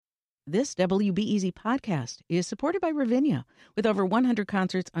This WBEZ podcast is supported by Ravinia, with over 100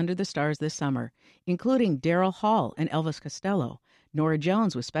 concerts under the stars this summer, including Daryl Hall and Elvis Costello, Norah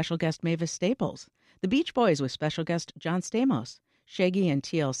Jones with special guest Mavis Staples, The Beach Boys with special guest John Stamos, Shaggy and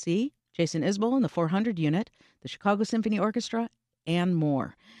TLC, Jason Isbell and the 400 Unit, the Chicago Symphony Orchestra, and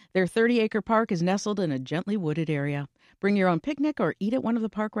more. Their 30-acre park is nestled in a gently wooded area. Bring your own picnic or eat at one of the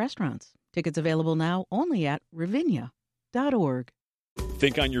park restaurants. Tickets available now only at ravinia.org.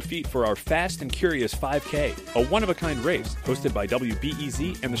 Think on your feet for our Fast and Curious 5K, a one-of-a-kind race hosted by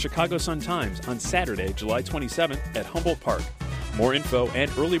WBEZ and the Chicago Sun-Times on Saturday, July 27th at Humboldt Park. More info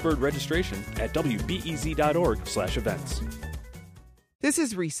and early bird registration at wbez.org/events. This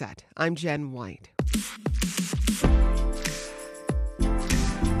is Reset. I'm Jen White.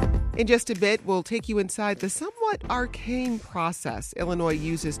 In just a bit, we'll take you inside the somewhat arcane process Illinois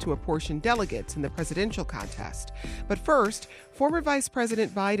uses to apportion delegates in the presidential contest. But first, former Vice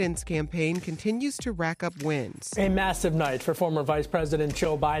President Biden's campaign continues to rack up wins. A massive night for former Vice President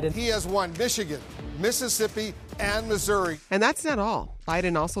Joe Biden. He has won Michigan, Mississippi, and Missouri. And that's not all.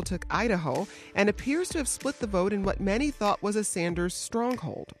 Biden also took Idaho and appears to have split the vote in what many thought was a Sanders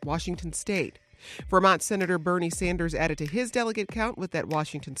stronghold, Washington State. Vermont Senator Bernie Sanders added to his delegate count with that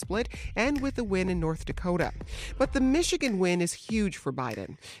Washington split and with a win in North Dakota. But the Michigan win is huge for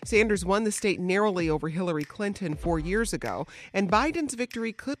Biden. Sanders won the state narrowly over Hillary Clinton 4 years ago, and Biden's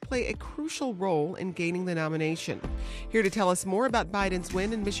victory could play a crucial role in gaining the nomination. Here to tell us more about Biden's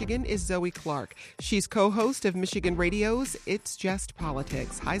win in Michigan is Zoe Clark. She's co-host of Michigan Radio's It's Just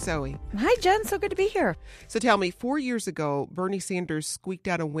Politics. Hi, Zoe. Hi, Jen. So good to be here. So tell me, 4 years ago, Bernie Sanders squeaked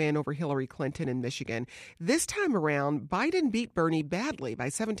out a win over Hillary Clinton in Michigan. This time around, Biden beat Bernie badly by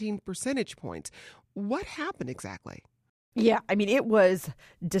 17 percentage points. What happened exactly? Yeah, I mean, it was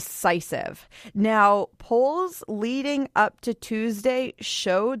decisive. Now, polls leading up to Tuesday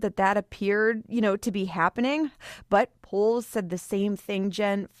showed that appeared, to be happening. But polls said the same thing,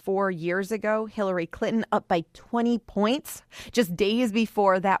 Jen, 4 years ago. Hillary Clinton up by 20 points just days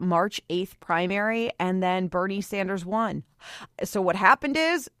before that March 8th primary, and then Bernie Sanders won. So what happened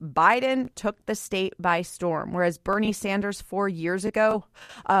is Biden took the state by storm, whereas Bernie Sanders 4 years ago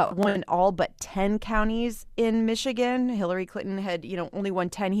won all but 10 counties in Michigan. Hillary Clinton had, only won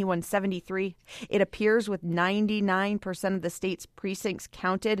 10. He won 73. It appears with 99% of the state's precincts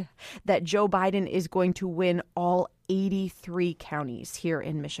counted that Joe Biden is going to win all 83 counties here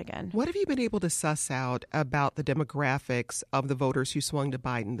in Michigan. What have you been able to suss out about the demographics of the voters who swung to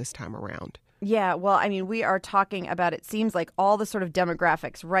Biden this time around? Yeah, well, I mean, we are talking about, it seems like all the sort of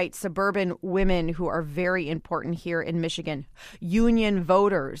demographics, right? Suburban women who are very important here in Michigan. Union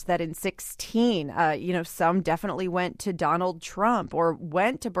voters that in 2016, some definitely went to Donald Trump or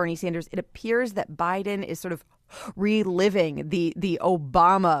went to Bernie Sanders. It appears that Biden is sort of reliving the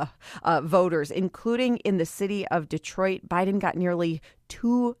Obama voters, including in the city of Detroit. Biden got nearly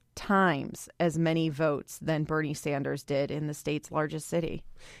 2 times as many votes than Bernie Sanders did in the state's largest city.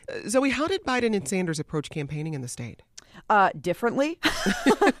 Zoe, how did Biden and Sanders approach campaigning in the state? Differently,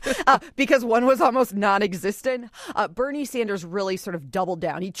 because one was almost non-existent. Bernie Sanders really sort of doubled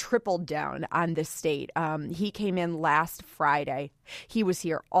down. He tripled down on this state. He came in last Friday. He was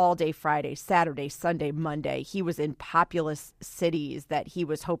here all day Friday, Saturday, Sunday, Monday. He was in populous cities that he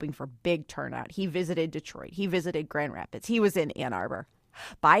was hoping for big turnout. He visited Detroit. He visited Grand Rapids. He was in Ann Arbor.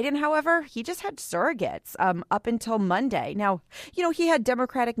 Biden, however, he just had surrogates up until Monday. Now, he had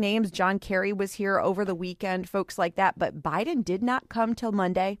Democratic names. John Kerry was here over the weekend, folks like that. But Biden did not come till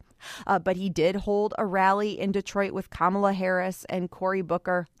Monday. But he did hold a rally in Detroit with Kamala Harris and Cory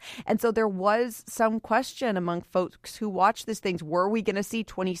Booker. And so there was some question among folks who watched these things. Were we going to see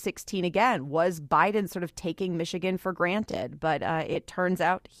 2016 again? Was Biden sort of taking Michigan for granted? But it turns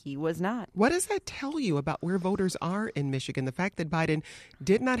out he was not. What does that tell you about where voters are in Michigan? The fact that Biden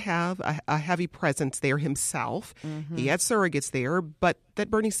did not have a heavy presence there himself. Mm-hmm. He had surrogates there, but that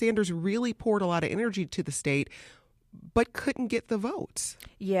Bernie Sanders really poured a lot of energy to the state, but couldn't get the votes.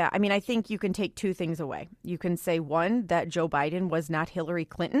 Yeah, I mean, I think you can take two things away. You can say, one, that Joe Biden was not Hillary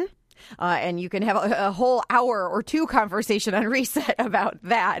Clinton. And you can have a whole hour or two conversation on Reset about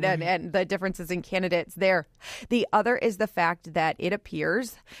that and the differences in candidates there. The other is the fact that it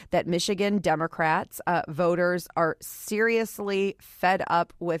appears that Michigan Democrats voters are seriously fed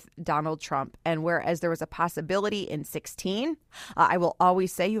up with Donald Trump. And whereas there was a possibility in 2016, I will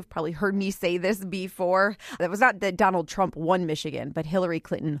always say, you've probably heard me say this before, that was not that Donald Trump won Michigan, but Hillary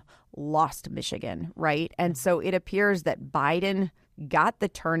Clinton lost Michigan, right? And so it appears that Biden got the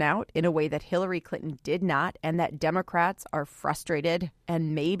turnout in a way that Hillary Clinton did not, and that Democrats are frustrated,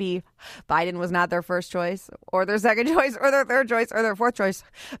 and maybe Biden was not their first choice or their second choice or their third choice or their fourth choice,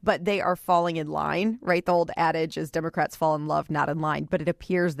 but they are falling in line, right? The old adage is Democrats fall in love, not in line. But it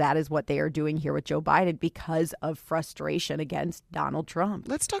appears that is what they are doing here with Joe Biden because of frustration against Donald Trump.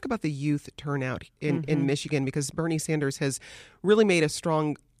 Let's talk about the youth turnout in Michigan, because Bernie Sanders has really made a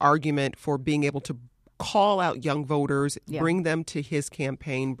strong argument for being able to call out young voters, bring them to his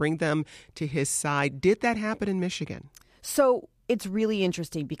campaign, bring them to his side. Did that happen in Michigan? So it's really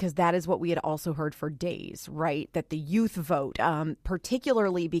interesting because that is what we had also heard for days, right? That the youth vote,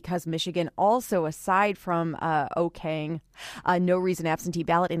 particularly because Michigan also, aside from okaying no reason absentee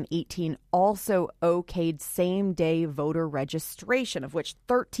ballot in 2018, also okayed same-day voter registration, of which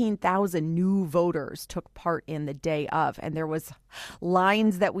 13,000 new voters took part in the day of. And there was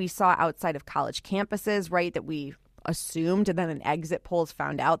lines that we saw outside of college campuses, right, that we assumed, and then in exit polls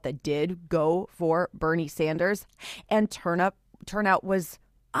found out that did go for Bernie Sanders, and turnout was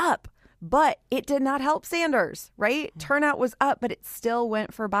up, but it did not help Sanders, right? Turnout was up, but it still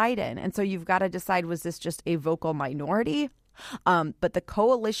went for Biden. And so you've got to decide, was this just a vocal minority? But the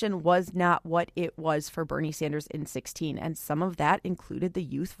coalition was not what it was for Bernie Sanders in 2016, and some of that included the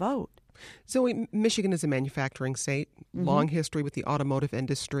youth vote. Zoe, Michigan is a manufacturing state, long history with the automotive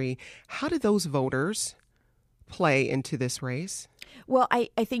industry. How did those voters play into this race? Well, I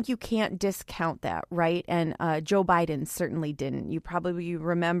think you can't discount that, right? And Joe Biden certainly didn't. You probably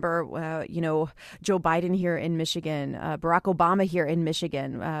remember, Joe Biden here in Michigan, Barack Obama here in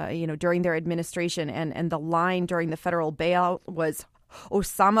Michigan, during their administration. And the line during the federal bailout was,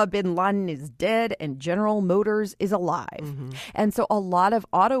 Osama bin Laden is dead and General Motors is alive. And so a lot of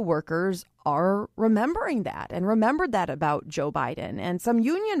auto workers are remembering that and remembered that about Joe Biden, and some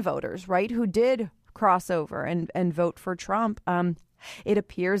union voters, right, who did crossover and vote for Trump. It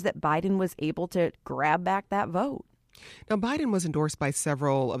appears that Biden was able to grab back that vote. Now, Biden was endorsed by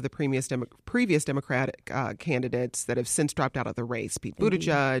several of the previous Democratic candidates that have since dropped out of the race. Pete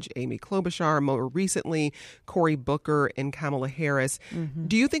Buttigieg, Amy Klobuchar, more recently, Cory Booker and Kamala Harris.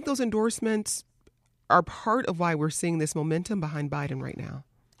 Do you think those endorsements are part of why we're seeing this momentum behind Biden right now?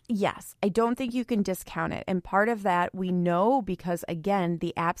 Yes, I don't think you can discount it. And part of that we know because, again,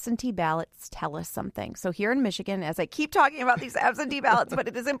 the absentee ballots tell us something. So here in Michigan, as I keep talking about these absentee ballots, but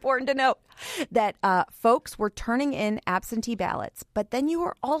it is important to note that folks were turning in absentee ballots. But then you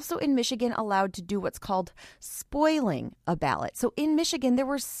were also in Michigan allowed to do what's called spoiling a ballot. So in Michigan, there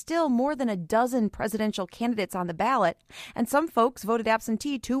were still more than a dozen presidential candidates on the ballot. And some folks voted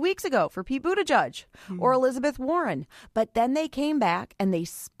absentee 2 weeks ago for Pete Buttigieg or Elizabeth Warren. But then they came back and they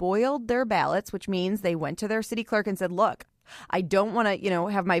spoiled their ballots, which means they went to their city clerk and said, look, I don't want to,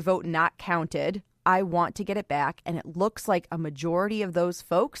 have my vote not counted. I want to get it back. And it looks like a majority of those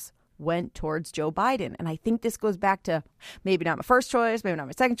folks went towards Joe Biden. And I think this goes back to maybe not my first choice, maybe not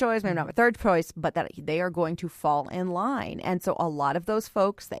my second choice, maybe not my third choice, but that they are going to fall in line. And so a lot of those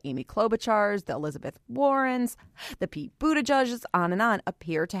folks, the Amy Klobuchars, the Elizabeth Warrens, the Pete Buttigiegs, on and on,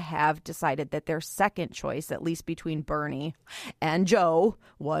 appear to have decided that their second choice, at least between Bernie and Joe,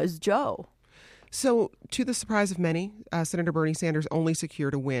 was Joe. So, to the surprise of many, Senator Bernie Sanders only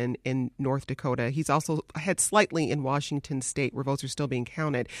secured a win in North Dakota. He's also ahead slightly in Washington state, where votes are still being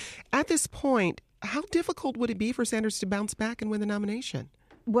counted. At this point, how difficult would it be for Sanders to bounce back and win the nomination?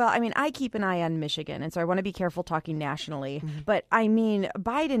 Well, I keep an eye on Michigan, and so I want to be careful talking nationally. But,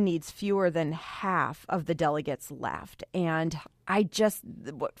 Biden needs fewer than half of the delegates left. And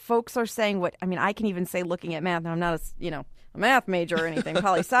what folks are saying, I can even say looking at math, and I'm not a math major or anything,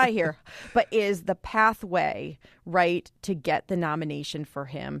 poli-sci here, but is the pathway, right, to get the nomination for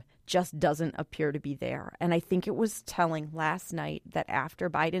him just doesn't appear to be there. And I think it was telling last night that after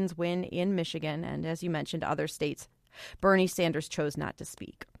Biden's win in Michigan, and as you mentioned, other states, Bernie Sanders chose not to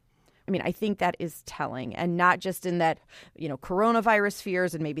speak. I think that is telling, and not just in that, coronavirus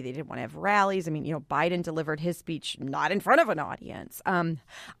fears and maybe they didn't want to have rallies. Biden delivered his speech not in front of an audience.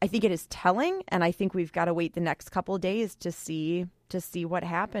 I think it is telling, and I think we've got to wait the next couple of days to see what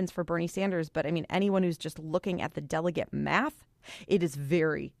happens for Bernie Sanders. But anyone who's just looking at the delegate math, it is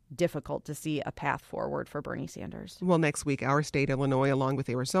very difficult to see a path forward for Bernie Sanders. Well, next week, our state, Illinois, along with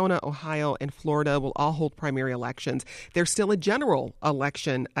Arizona, Ohio, and Florida, will all hold primary elections. There's still a general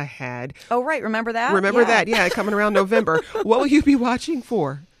election ahead. Oh, right. Remember that? Yeah, coming around November. What will you be watching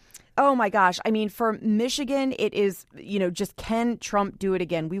for? Oh, my gosh. For Michigan, it is, just can Trump do it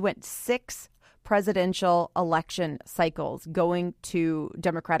again? We went 6 presidential election cycles going to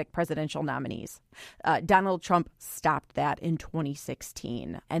Democratic presidential nominees. Donald Trump stopped that in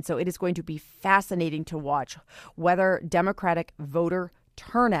 2016. And so it is going to be fascinating to watch whether Democratic voter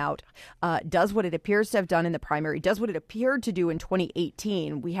turnout does what it appears to have done in the primary, does what it appeared to do in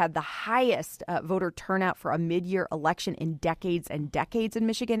 2018. We had the highest voter turnout for a mid-year election in decades and decades in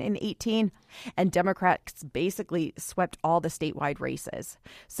Michigan in 2018, and Democrats basically swept all the statewide races.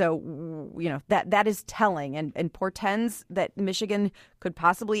 So, that is telling and portends that Michigan could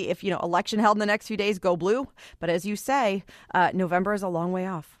possibly, if, election held in the next few days, go blue. But as you say, November is a long way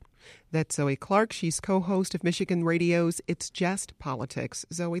off. That's Zoe Clark. She's co-host of Michigan Radio's It's Just Politics.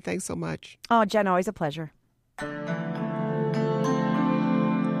 Zoe, thanks so much. Oh, Jen, always a pleasure.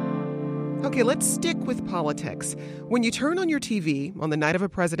 Okay, let's stick with politics. When you turn on your TV on the night of a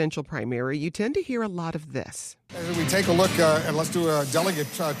presidential primary, you tend to hear a lot of this. As we take a look, and let's do a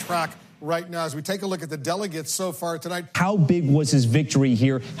delegate track right now as we take a look at the delegates so far tonight. How big was his victory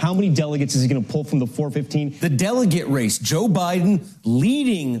here? How many delegates is he going to pull from the 415? The delegate race, Joe Biden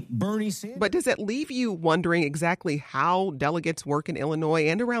leading Bernie Sanders. But does it leave you wondering exactly how delegates work in Illinois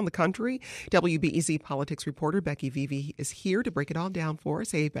and around the country? WBEZ politics reporter Becky Vivi is here to break it all down for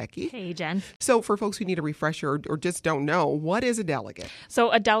us. Hey, Becky. Hey, Jen. So for folks who need a refresher or just don't know, what is a delegate? So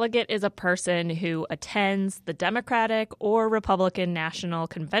a delegate is a person who attends the Democratic or Republican National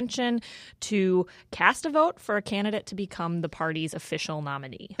Convention to cast a vote for a candidate to become the party's official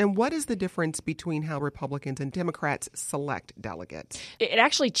nominee. And what is the difference between how Republicans and Democrats select delegates? It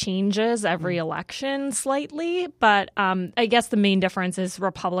actually changes every election slightly, but I guess the main difference is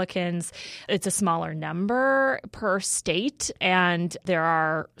Republicans, it's a smaller number per state, and there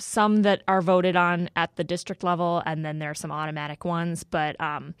are some that are voted on at the district level, and then there are some automatic ones, but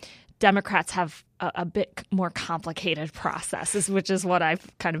Democrats have a bit more complicated processes, which is what I've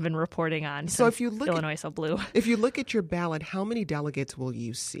kind of been reporting on. So if you look Illinois so blue. If you look at your ballot, how many delegates will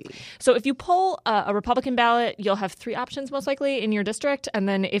you see? So if you pull a Republican ballot, you'll have 3 options most likely in your district. And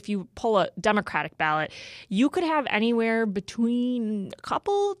then if you pull a Democratic ballot, you could have anywhere between a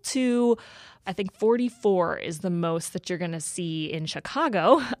couple to, I think 44 is the most that you're going to see in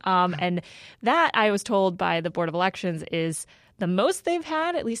Chicago. And that, I was told by the Board of Elections, is the most they've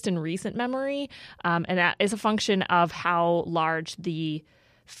had, at least in recent memory. And that is a function of how large the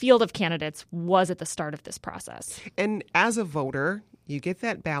field of candidates was at the start of this process. And as a voter, you get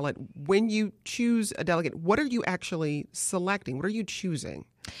that ballot. When you choose a delegate, what are you actually selecting? What are you choosing?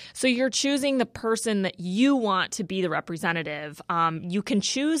 So you're choosing the person that you want to be the representative. You can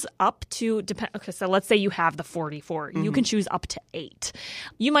choose up to, okay, so let's say you have the 44. You can choose up to 8.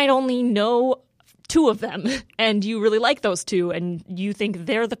 You might only know 2 of them, and you really like those 2, and you think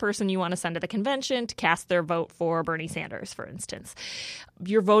they're the person you want to send to the convention to cast their vote for Bernie Sanders, for instance.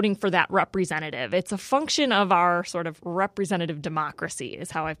 You're voting for that representative. It's a function of our sort of representative democracy,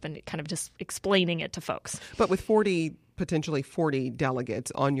 is how I've been kind of just explaining it to folks. But with potentially 40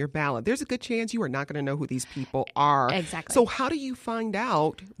 delegates on your ballot, there's a good chance you are not going to know who these people are. Exactly. So how do you find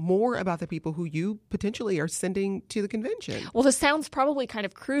out more about the people who you potentially are sending to the convention? Well, this sounds probably kind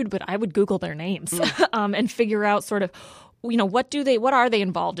of crude, but I would Google their names and figure out sort of, what are they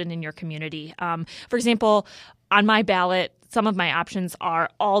involved in your community? For example, on my ballot, some of my options are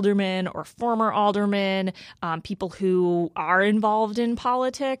aldermen or former aldermen, people who are involved in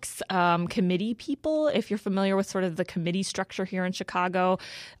politics, committee people, if you're familiar with sort of the committee structure here in Chicago.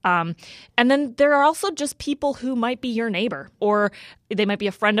 And then there are also just people who might be your neighbor, or they might be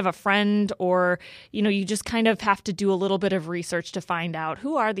a friend of a friend, or, you just kind of have to do a little bit of research to find out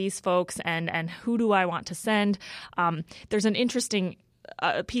who are these folks and who do I want to send. There's an interesting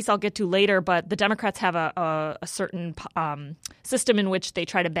piece I'll get to later, but the Democrats have a certain system in which they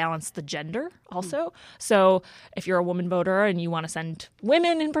try to balance the gender also. So if you're a woman voter and you want to send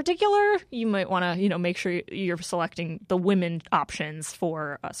women in particular, you might want to, make sure you're selecting the women options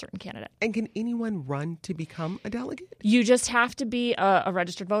for a certain candidate. And can anyone run to become a delegate? You just have to be a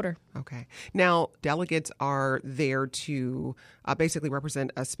registered voter. Okay. Now, delegates are there to basically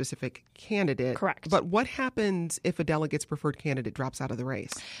represent a specific candidate. Correct. But what happens if a delegate's preferred candidate drops out of the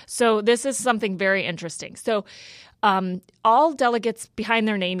race? So this is something very interesting. So all delegates, behind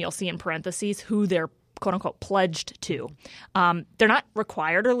their name, you'll see in parentheses who they're quote unquote pledged to. They're not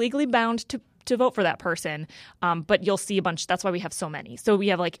required or legally bound to vote for that person, but you'll see a bunch. That's why we have so many. So we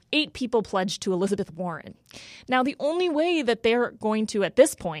have like 8 people pledged to Elizabeth Warren. Now, the only way that they're going to, at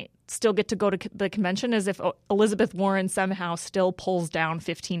this point, still get to go to the convention is if Elizabeth Warren somehow still pulls down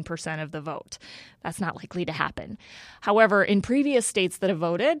 15% of the vote. That's not likely to happen. However, in previous states that have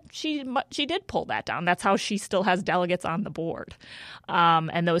voted, she did pull that down. That's how she still has delegates on the board.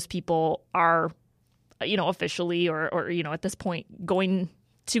 And those people are officially or at this point going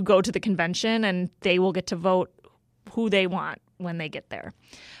to go to the convention, and they will get to vote who they want when they get there.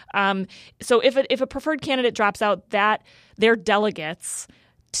 So if a preferred candidate drops out, that their delegates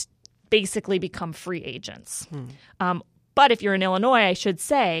basically become free agents. But if you're in Illinois, I should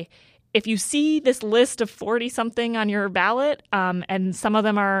say, if you see this list of 40-something on your ballot, and some of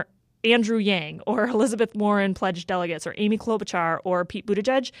them are Andrew Yang or Elizabeth Warren pledged delegates or Amy Klobuchar or Pete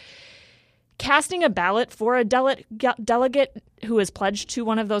Buttigieg, casting a ballot for a delegate who is pledged to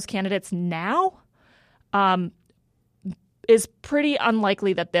one of those candidates now is pretty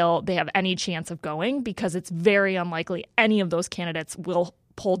unlikely that they have any chance of going, because it's very unlikely any of those candidates will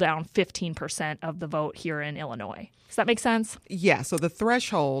pull down 15% of the vote here in Illinois. Does that make sense? Yeah. So the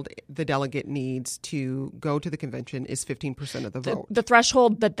threshold the delegate needs to go to the convention is 15% of the vote. The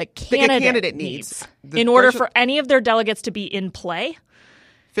threshold that the candidate needs in order for any of their delegates to be in play.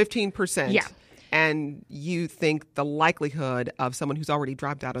 15%. Yeah. And you think the likelihood of someone who's already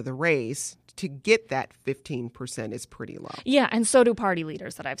dropped out of the race to get that 15% is pretty low. Yeah, and so do party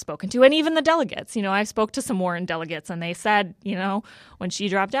leaders that I've spoken to, and even the delegates. I spoke to some Warren delegates, and they said, when she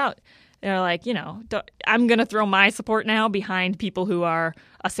dropped out, they're like, I'm going to throw my support now behind people who are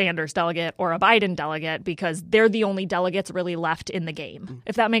a Sanders delegate or a Biden delegate, because they're the only delegates really left in the game,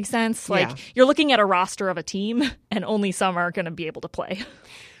 if that makes sense. You're looking at a roster of a team, and only some are going to be able to play.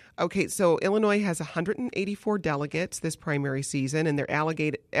 Okay, so Illinois has 184 delegates this primary season, and they're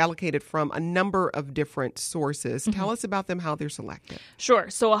allocated from a number of different sources. Tell us about them, how they're selected. Sure.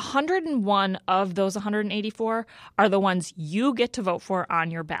 So 101 of those 184 are the ones you get to vote for on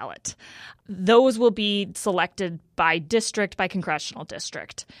your ballot. Those will be selected by district, by congressional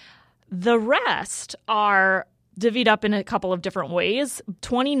district. The rest are divvied up in a couple of different ways.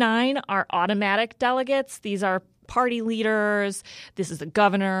 29 are automatic delegates. These are party leaders. This is the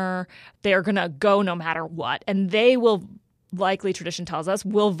governor. They're going to go no matter what. And they will, likely tradition tells us,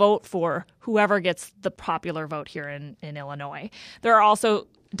 will vote for whoever gets the popular vote here in Illinois. There are also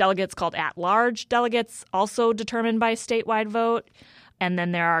delegates called at-large delegates, also determined by statewide vote. And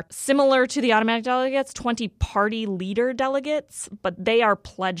then there are, similar to the automatic delegates, 20 party leader delegates, but they are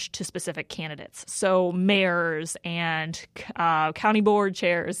pledged to specific candidates. So mayors and county board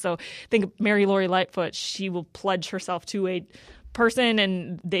chairs. So think of Mary Lori Lightfoot. She will pledge herself to a person,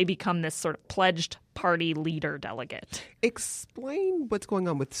 and they become this sort of pledged party leader delegate. Explain what's going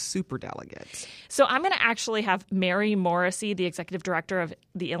on with superdelegates. So I'm going to actually have Mary Morrissey, the executive director of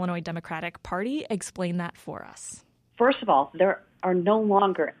the Illinois Democratic Party, explain that for us. First of all, there are no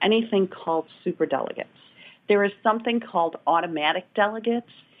longer anything called superdelegates. There is something called automatic delegates,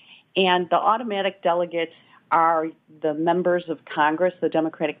 and the automatic delegates are the members of Congress, the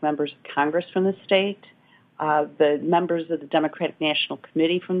Democratic members of Congress from the state, the members of the Democratic National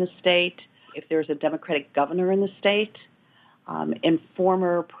Committee from the state, if there's a Democratic governor in the state, and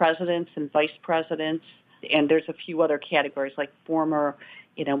former presidents and vice presidents, and there's a few other categories like former,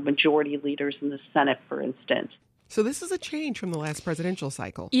 majority leaders in the Senate, for instance. So this is a change from the last presidential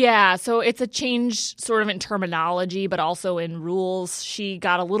cycle. Yeah, so it's a change sort of in terminology, but also in rules. She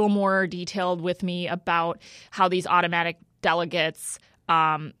got a little more detailed with me about how these automatic delegates,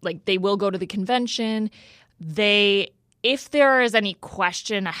 they will go to the convention. If there is any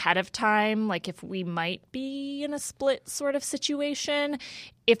question ahead of time, like if we might be in a split sort of situation,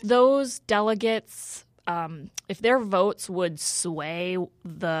 if those delegates, if their votes would sway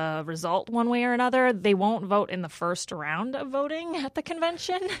the result one way or another, they won't vote in the first round of voting at the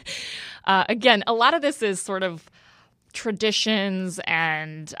convention. Again, a lot of this is sort of traditions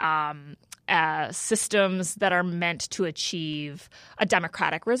and systems that are meant to achieve a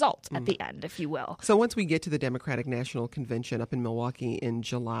democratic result at the end, if you will. So once we get to the Democratic National Convention up in Milwaukee in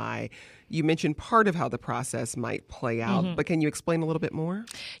July, you mentioned part of how the process might play out, but can you explain a little bit more?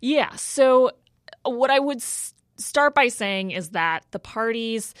 Yeah, so what I would start by saying is that the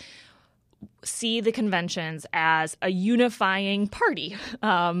parties see the conventions as a unifying party,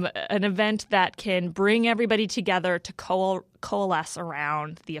 an event that can bring everybody together to coalesce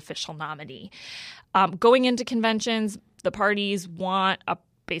around the official nominee. Going into conventions, the parties want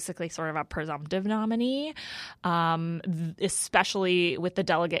basically sort of a presumptive nominee, especially with the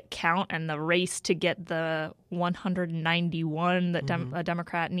delegate count and the race to get the 191 that a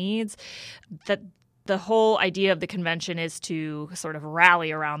Democrat needs. That the whole idea of the convention is to sort of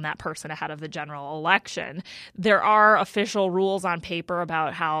rally around that person ahead of the general election. There are official rules on paper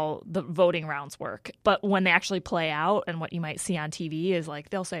about how the voting rounds work, but when they actually play out, and what you might see on TV is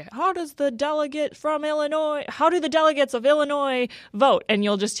they'll say, how do the delegates of Illinois vote? And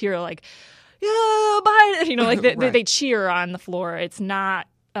you'll just hear yeah, Biden, they cheer on the floor. It's not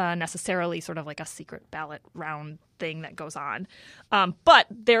necessarily sort of like a secret ballot round thing that goes on. But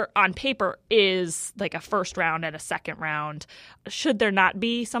there on paper is like a first round and a second round. Should there not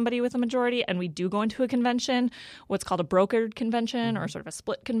be somebody with a majority and we do go into a convention, what's called a brokered convention or sort of a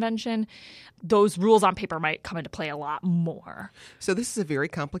split convention, those rules on paper might come into play a lot more. So this is a very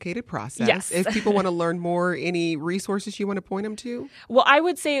complicated process. Yes. If people want to learn more, any resources you want to point them to? Well, I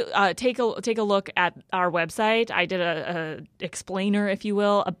would say take a look at our website. I did a explainer, if you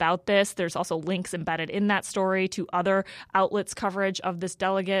will, about this. There's also links embedded in that story to other outlets' coverage of this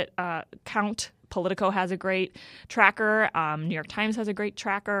delegate count. Politico has a great tracker. New York Times has a great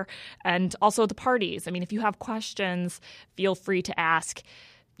tracker. And also the parties. I mean, if you have questions, feel free to ask,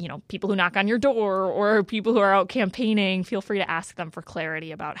 people who knock on your door or people who are out campaigning. Feel free to ask them for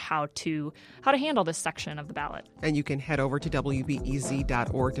clarity about how to handle this section of the ballot. And you can head over to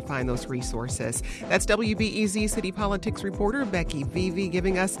WBEZ.org to find those resources. That's WBEZ City Politics reporter Becky Vevea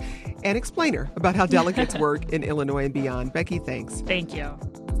giving us an explainer about how delegates work in Illinois and beyond. Becky, thanks. Thank you.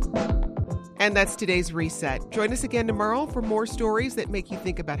 And that's today's Reset. Join us again tomorrow for more stories that make you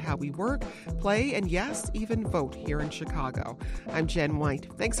think about how we work, play, and yes, even vote here in Chicago. I'm Jen White.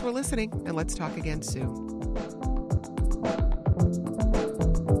 Thanks for listening, and let's talk again soon.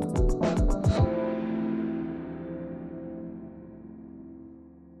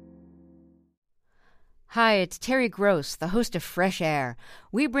 Hi, it's Terry Gross, the host of Fresh Air.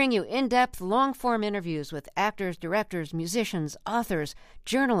 We bring you in-depth, long-form interviews with actors, directors, musicians, authors,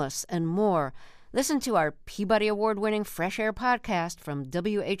 journalists, and more. Listen to our Peabody Award-winning Fresh Air podcast from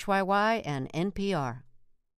WHYY and NPR.